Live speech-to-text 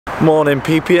Morning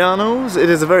Pipianos. It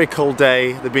is a very cold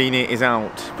day, the beanie is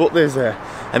out, but there's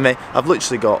I've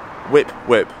literally got whip.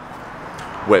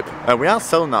 And we are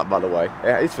selling that, by the way.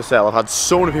 It is for sale. I've had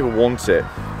so many people want it.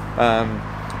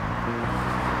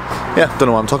 Yeah, don't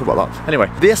know why I'm talking about that. Anyway,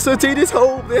 the S13 is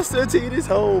home, the S13 is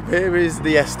home. Here is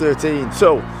the S13.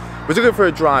 So, we took it for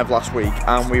a drive last week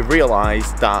and we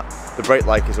realised that the brake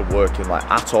light isn't working like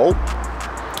at all.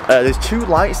 There's two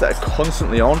lights that are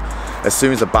constantly on as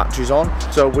soon as the battery's on.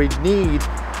 So we need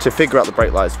to figure out the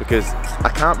brake lights because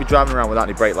I can't be driving around without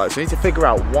any brake lights. So we need to figure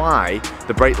out why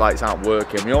the brake lights aren't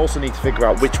working. We also need to figure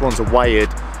out which ones are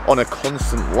wired on a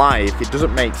constant live. It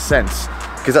doesn't make sense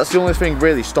because that's the only thing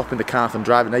really stopping the car from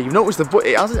driving. Now you've noticed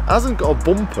it hasn't got a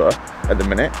bumper at the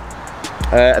minute.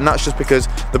 And that's just because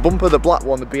the bumper, the black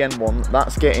one, the BN one,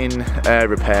 that's getting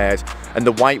repaired, and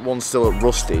the white one's still at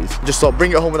Rusty's. Just thought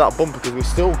bring it home with that bumper because we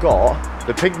still got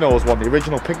the pig nose one, the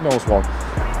original pig nose one.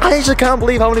 I actually can't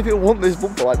believe how many people want this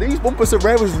bumper. Like, these bumpers are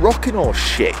rare as rocking or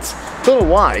shit. Don't know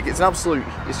why, it's an absolute,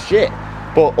 it's shit.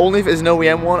 But only if it's an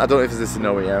OEM one. I don't know if this is an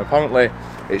OEM. Apparently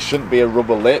it shouldn't be a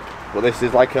rubber lip, but this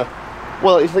is like a,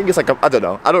 well, I think it's like a, I don't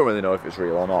know. I don't really know if it's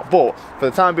real or not. But for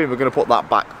the time being, we're going to put that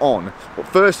back on. But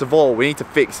first of all, we need to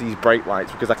fix these brake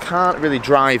lights because I can't really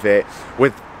drive it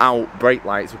without brake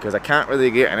lights because I can't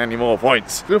really get any more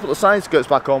points. We're going to put the side skirts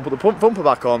back on, put the bumper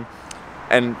back on,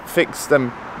 and fix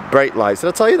them brake lights. Did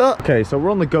I tell you that? Okay, so we're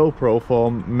on the GoPro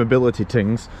for mobility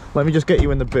things. Let me just get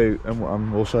you in the boot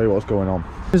and we'll show you what's going on.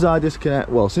 As I disconnect,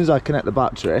 well, as soon as I connect the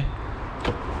battery,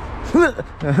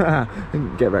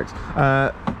 get wrecked.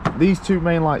 These two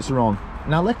main lights are on.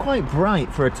 Now they're quite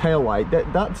bright for a tail light.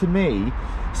 That to me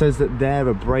says that they're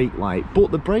a brake light,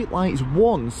 but the brake lights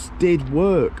once did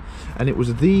work and it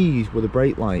was these were the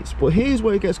brake lights. But here's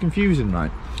where it gets confusing,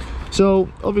 right? So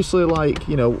obviously, like,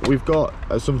 you know, we've got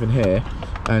something here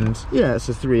and yeah, it's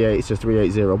a 38, it's a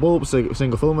 380 bulb,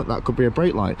 single filament. That could be a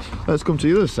brake light. Let's come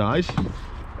to the other side.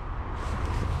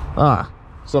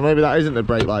 So maybe that isn't the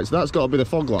brake light, so that's got to be the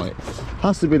fog light.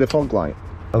 Has to be the fog light.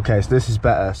 Okay, so this is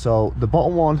better. So the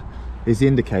bottom one is the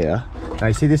indicator. Now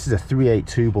you see this is a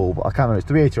 382 bulb. I can't remember, it's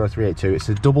 380 or 382. It's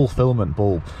a double filament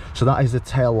bulb. So that is the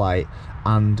tail light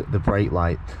and the brake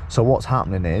light. So what's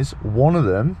happening is one of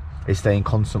them is staying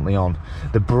constantly on.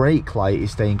 The brake light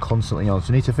is staying constantly on.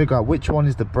 So we need to figure out which one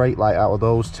is the brake light out of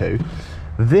those two.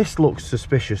 This looks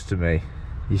suspicious to me,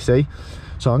 you see?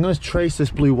 So I'm going to trace this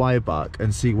blue wire back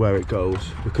and see where it goes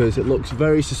because it looks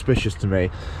very suspicious to me.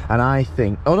 And I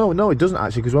think, oh no, it doesn't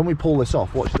actually, because when we pull this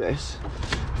off, watch this.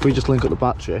 If we just link up the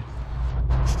battery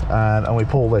and we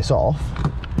pull this off,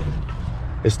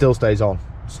 it still stays on.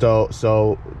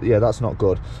 So yeah, that's not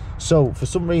good. So for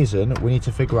some reason, we need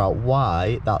to figure out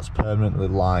why that's permanently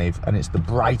live, and it's the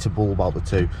brighter bulb out of the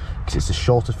two because it's a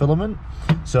shorter filament.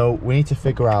 So we need to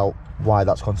figure out why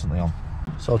that's constantly on.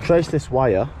 So I'll trace this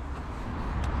wire.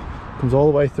 Comes all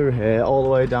the way through here, all the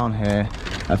way down here.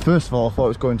 And first of all, I thought it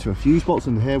was going to a fuse box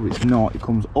in here, but it's not. It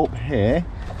comes up here,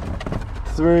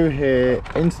 through here,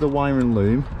 into the wiring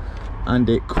loom, and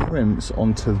it crimps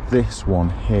onto this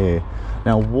one here.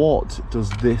 Now, what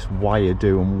does this wire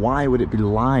do, and why would it be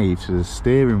live to the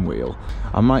steering wheel?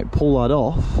 I might pull that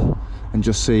off and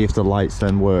just see if the lights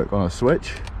then work on a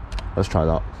switch. Let's try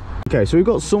that. Okay, so we've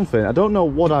got something. I don't know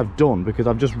what I've done because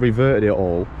I've just reverted it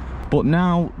all. But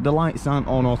now the lights aren't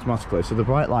on automatically, so the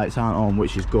bright lights aren't on,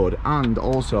 which is good. And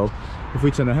also, if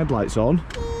we turn the headlights on,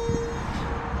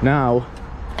 now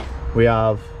we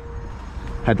have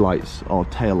headlights, or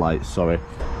tail lights, sorry.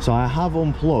 So I have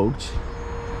unplugged,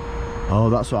 oh,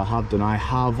 that's what I have done. I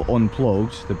have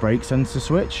unplugged the brake sensor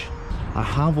switch. I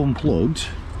have unplugged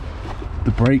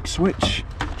the brake switch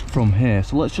from here.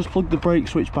 So let's just plug the brake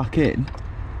switch back in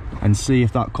and see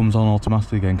if that comes on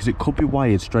automatically again, because it could be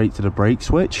wired straight to the brake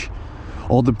switch,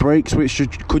 or the brake switch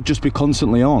could just be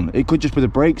constantly on. It could just be the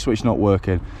brake switch not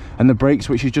working and the brake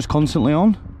switch is just constantly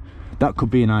on. That could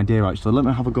be an idea actually. Let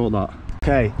me have a go at that.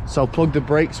 Okay, so I'll plug the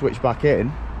brake switch back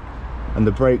in and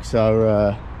the brakes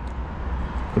are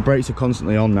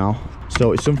constantly on now.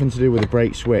 So it's something to do with the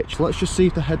brake switch. Let's just see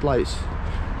if the headlights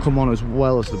come on as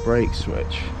well as the brake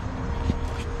switch.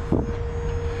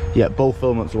 Yeah, both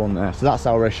filaments are on there, so that's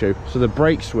our issue. So the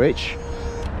brake switch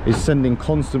is sending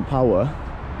constant power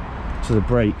to the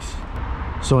brakes.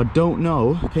 So I don't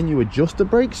know, can you adjust the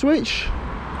brake switch?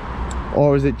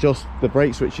 Or is it just the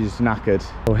brake switch is knackered?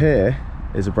 So here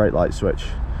is a brake light switch.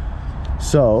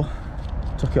 So,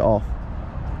 took it off.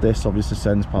 This obviously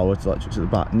sends power to electrics at the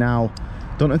back. Now,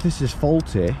 don't know if this is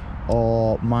faulty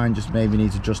or mine just maybe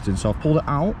needs adjusting. So I've pulled it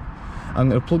out. I'm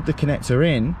going to plug the connector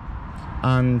in,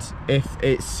 and if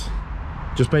it's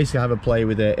just basically have a play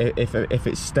with it. If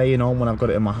it's staying on when I've got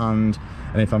it in my hand,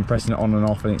 and if I'm pressing it on and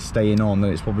off and it's staying on,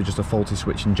 then it's probably just a faulty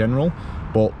switch in general.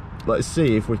 But let's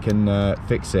see if we can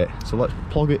fix it. So let's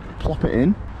plop it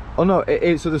in. Oh no,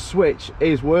 so the switch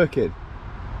is working.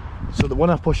 So that when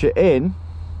I push it in,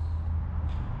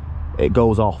 it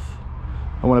goes off.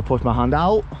 And when I push my hand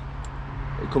out,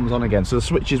 it comes on again. So the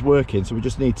switch is working, so we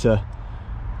just need to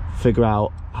figure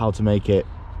out how to make it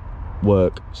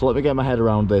work. So let me get my head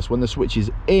around this. When the switch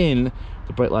is in,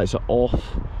 the brake lights are off,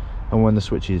 and when the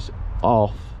switch is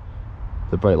off,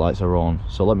 the brake lights are on.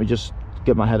 So let me just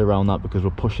get my head around that, because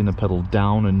we're pushing the pedal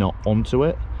down and not onto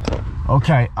it.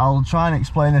 Okay, I'll try and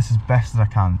explain this as best as I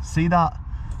can. See that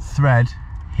thread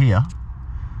here?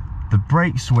 The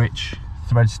brake switch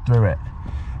threads through it.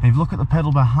 And if you look at the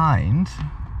pedal behind,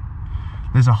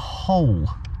 there's a hole.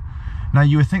 Now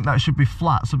you would think that should be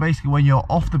flat, so basically when you're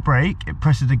off the brake, it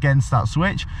presses against that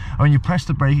switch, and when you press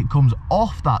the brake, it comes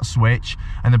off that switch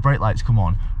and the brake lights come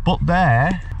on. But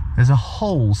there's a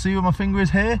hole. See where my finger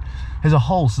is here? There's a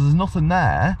hole, so there's nothing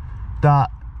there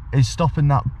that is stopping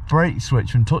that brake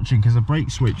switch from touching, because the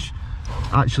brake switch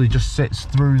actually just sits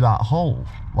through that hole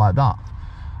like that.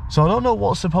 So I don't know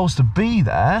what's supposed to be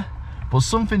there, but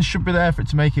something should be there for it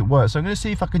to make it work. So I'm going to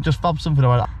see if I can just fab something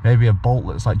about that. Maybe a bolt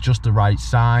that's like just the right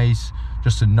size,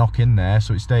 just to knock in there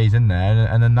so it stays in there,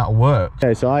 and then that'll work.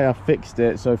 Okay, so I have fixed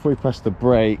it. So if we press the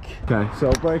brake, okay, so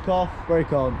brake off,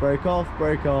 brake on, brake off,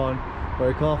 brake on,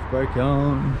 brake off, brake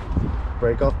on,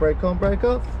 brake off, brake on, brake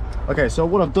off. Okay, so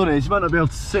what I've done is, you might not be able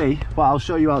to see, but I'll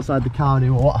show you outside the car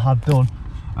now what I have done.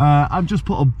 I've just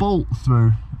put a bolt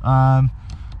through. I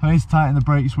need to tighten the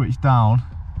brake switch down,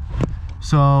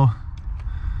 so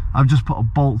I've just put a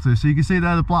bolt through. So you can see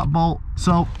there the black bolt.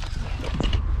 So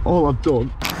all I've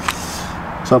done,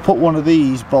 so I put one of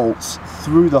these bolts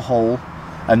through the hole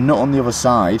and nut on the other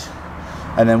side,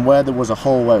 and then where there was a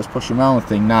hole where it was pushing around the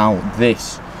thing, now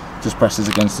this just presses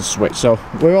against the switch. So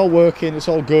we're all working, it's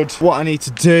all good. What I need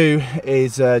to do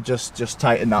is just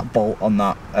tighten that bolt on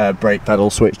that brake pedal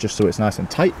switch, just so it's nice and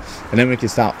tight, and then we can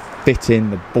start fitting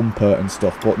the bumper and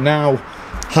stuff. But now,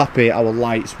 happy our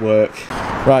lights work.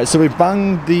 Right, so we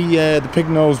banged the pig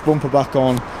nose bumper back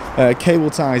on. Cable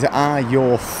ties are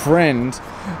your friend.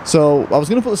 So I was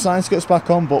going to put the side skirts back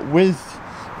on, but with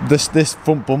this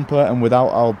front bumper and without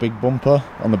our big bumper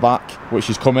on the back,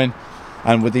 which is coming,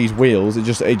 and with these wheels, it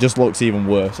just looks even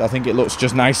worse. I think it looks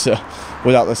just nicer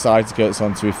without the side skirts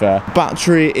on, to be fair.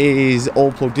 Battery is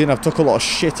all plugged in. I've took a lot of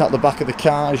shit out the back of the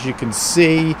car, as you can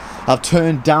see. I've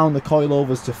turned down the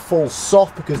coilovers to full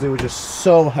soft because they were just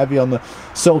so heavy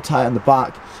so tight on the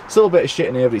back. Still a bit of shit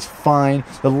in here, but it's fine.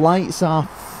 The lights are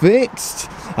fixed.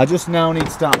 I just now need to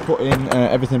start putting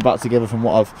everything back together from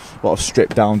what I've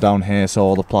stripped down here, so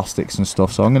all the plastics and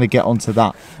stuff. So I'm going to get onto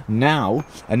that now,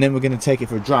 and then we're going to take it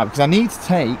for a drive, because I need to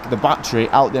take the battery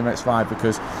out the MX-5,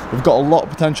 because we've got a lot of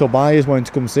potential buyers wanting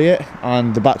to come see it,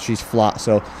 and the battery's flat.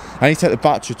 So I need to take the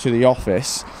battery to the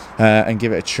office and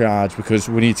give it a charge, because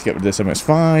we need to get rid of this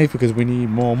MX-5, because we need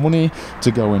more money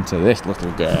to go into this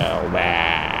little girl.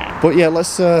 But yeah, let's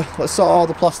sort all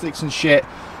the plastics and shit,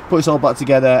 put this all back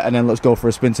together, and then let's go for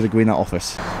a spin to the Green Hat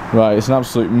office. Right, it's an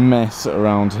absolute mess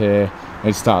around here. I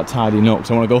need to start tidying up,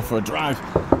 so I want to go for a drive,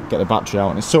 get the battery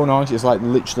out. And it's so annoying, it's like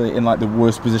literally in like the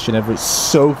worst position ever. It's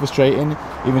so frustrating,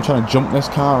 even trying to jump this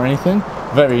car or anything.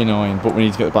 Very annoying, but we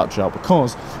need to get the battery out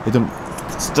because it doesn't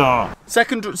start.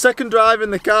 Second drive in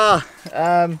the car.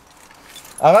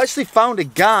 I've actually found a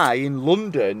guy in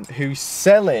London who's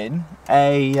selling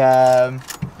a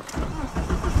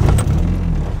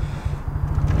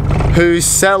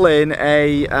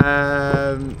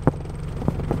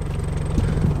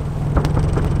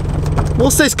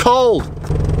what's this called?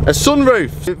 A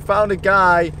sunroof. Found a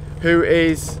guy who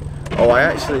is, oh, I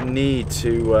actually need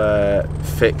to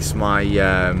fix my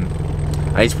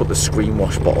I need to put the screen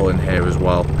wash bottle in here as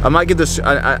well. I might get this,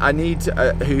 I need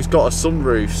who's got a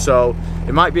sunroof, so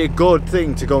it might be a good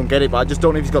thing to go and get it, but I just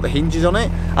don't know if he's got the hinges on it.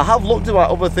 I have looked at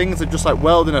other things of just like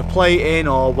welding a plate in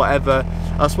or whatever.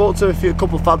 I spoke to a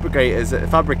couple of fabricators,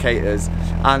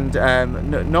 and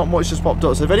not much just popped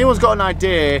up. So if anyone's got an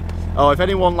idea, or if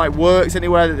anyone like works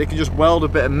anywhere that they can just weld a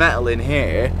bit of metal in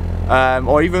here,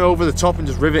 or even over the top and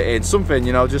just rivet in something,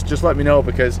 you know, just let me know,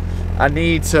 because I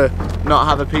need to not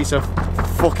have a piece of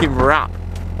fucking wrap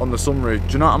on the sunroof.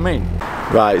 Do you know what I mean?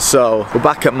 Right, so we're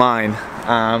back at mine.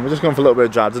 We're just going for a little bit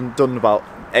of drive. Done about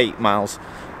 8 miles.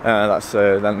 Now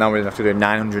we're gonna have to do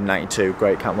 992.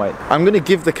 Great, can't wait. I'm gonna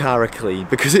give the car a clean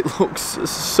because it looks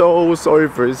so sorry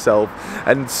for itself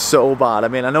and so bad. I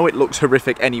mean, I know it looks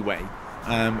horrific anyway,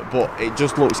 but it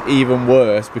just looks even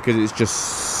worse because it's just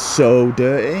so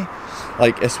dirty.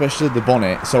 like especially the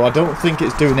bonnet. So I don't think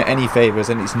it's doing it any favours,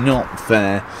 and it's not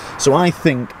fair. So I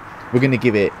think we're going to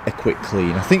give it a quick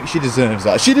clean. I think she deserves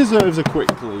that. She deserves a quick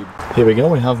clean. Here we go.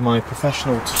 We have my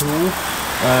professional tool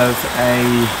of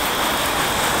a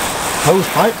hose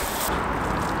pipe.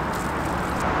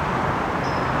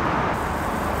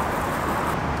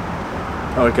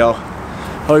 There we go.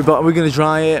 Oh, but we're going to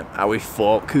dry it. How we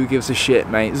fuck. Who gives a shit,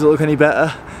 mate? Does it look any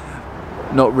better?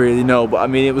 Not really, no. But I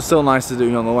mean, it was still nice to do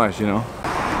nonetheless, you know.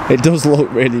 It does look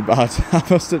really bad, I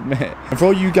must admit. And for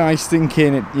all you guys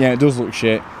thinking, yeah, it does look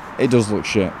shit. It does look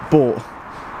shit, but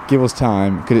give us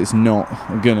time, because it's not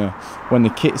gonna. When the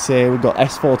kit's here, we've got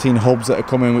S14 hubs that are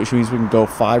coming, which means we can go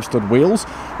 5-stud wheels,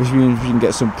 which means we can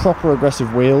get some proper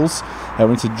aggressive wheels. We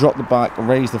need to drop the back,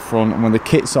 raise the front, and when the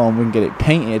kit's on, we can get it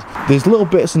painted. There's little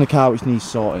bits in the car which needs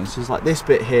sorting. So there's like this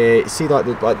bit here, see like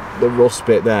the rust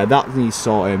bit there, that needs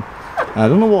sorting. I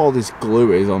don't know what all this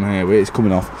glue is on here, but it's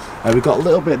coming off. We've got a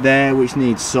little bit there which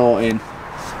needs sorting.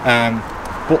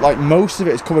 But like most of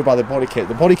it is covered by the body kit.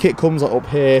 The body kit comes like up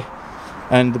here,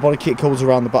 and the body kit comes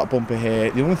around the back bumper here.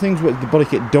 The only things that the body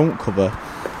kit don't cover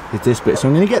is this bit. So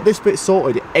I'm going to get this bit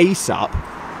sorted ASAP,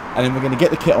 and then we're going to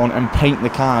get the kit on and paint the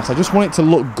car. So I just want it to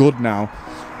look good now.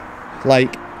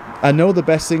 Like, I know the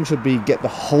best thing should be get the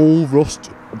whole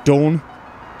rust done,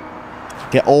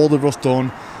 get all the rust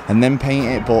done, and then paint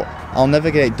it, but I'll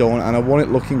never get it done, and I want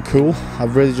it looking cool. I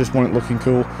really just want it looking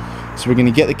cool. So we're going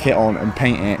to get the kit on and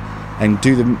paint it, and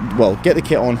do the, well, get the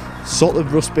kit on, sort the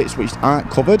rust bits which aren't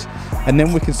covered, and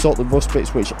then we can sort the rust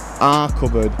bits which are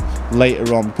covered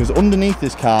later on, because underneath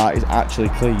this car is actually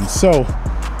clean. So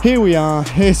here we are,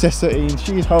 here's S13,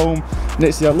 she's home, and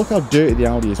it's the, look how dirty the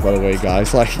Audi is, by the way,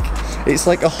 guys. Like, it's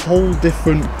like a whole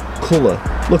different colour.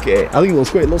 Look at it. I think it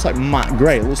looks great. It looks like matte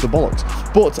grey. It looks the bollocks.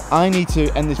 But I need to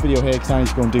end this video here because I need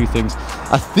to go and do things.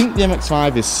 I think the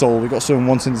MX-5 is sold. We've got someone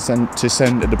wanting to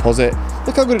send a deposit.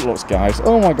 Look how good it looks, guys.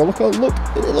 Oh my god, look,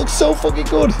 it looks so fucking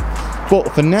good. But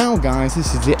for now, guys,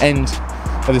 this is the end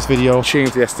of this video.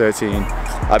 Tuning for the S13.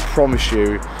 I promise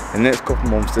you, in the next couple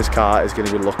of months, this car is going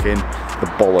to be looking the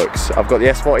bollocks. I've got the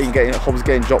S14 hubs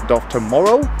getting dropped off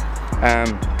tomorrow.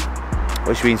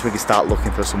 Which means we can start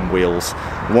looking for some wheels.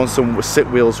 Once some sit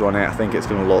wheels are on it, I think it's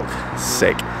going to look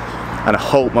sick. And I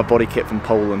hope my body kit from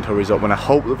Poland hurries up, and I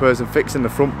hope the person fixing the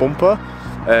front bumper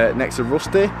next to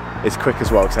Rusty is quick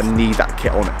as well, because I need that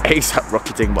kit on ASAP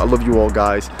rocketing. But I love you all,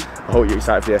 guys. I hope you're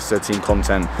excited for the S13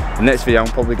 content. The next video, I'm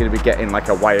probably going to be getting like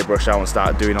a wire brush out and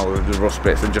start doing all of the rust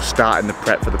bits and just starting the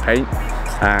prep for the paint.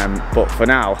 But for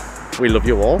now, we love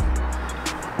you all.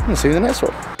 I'll see you in the next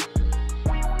one.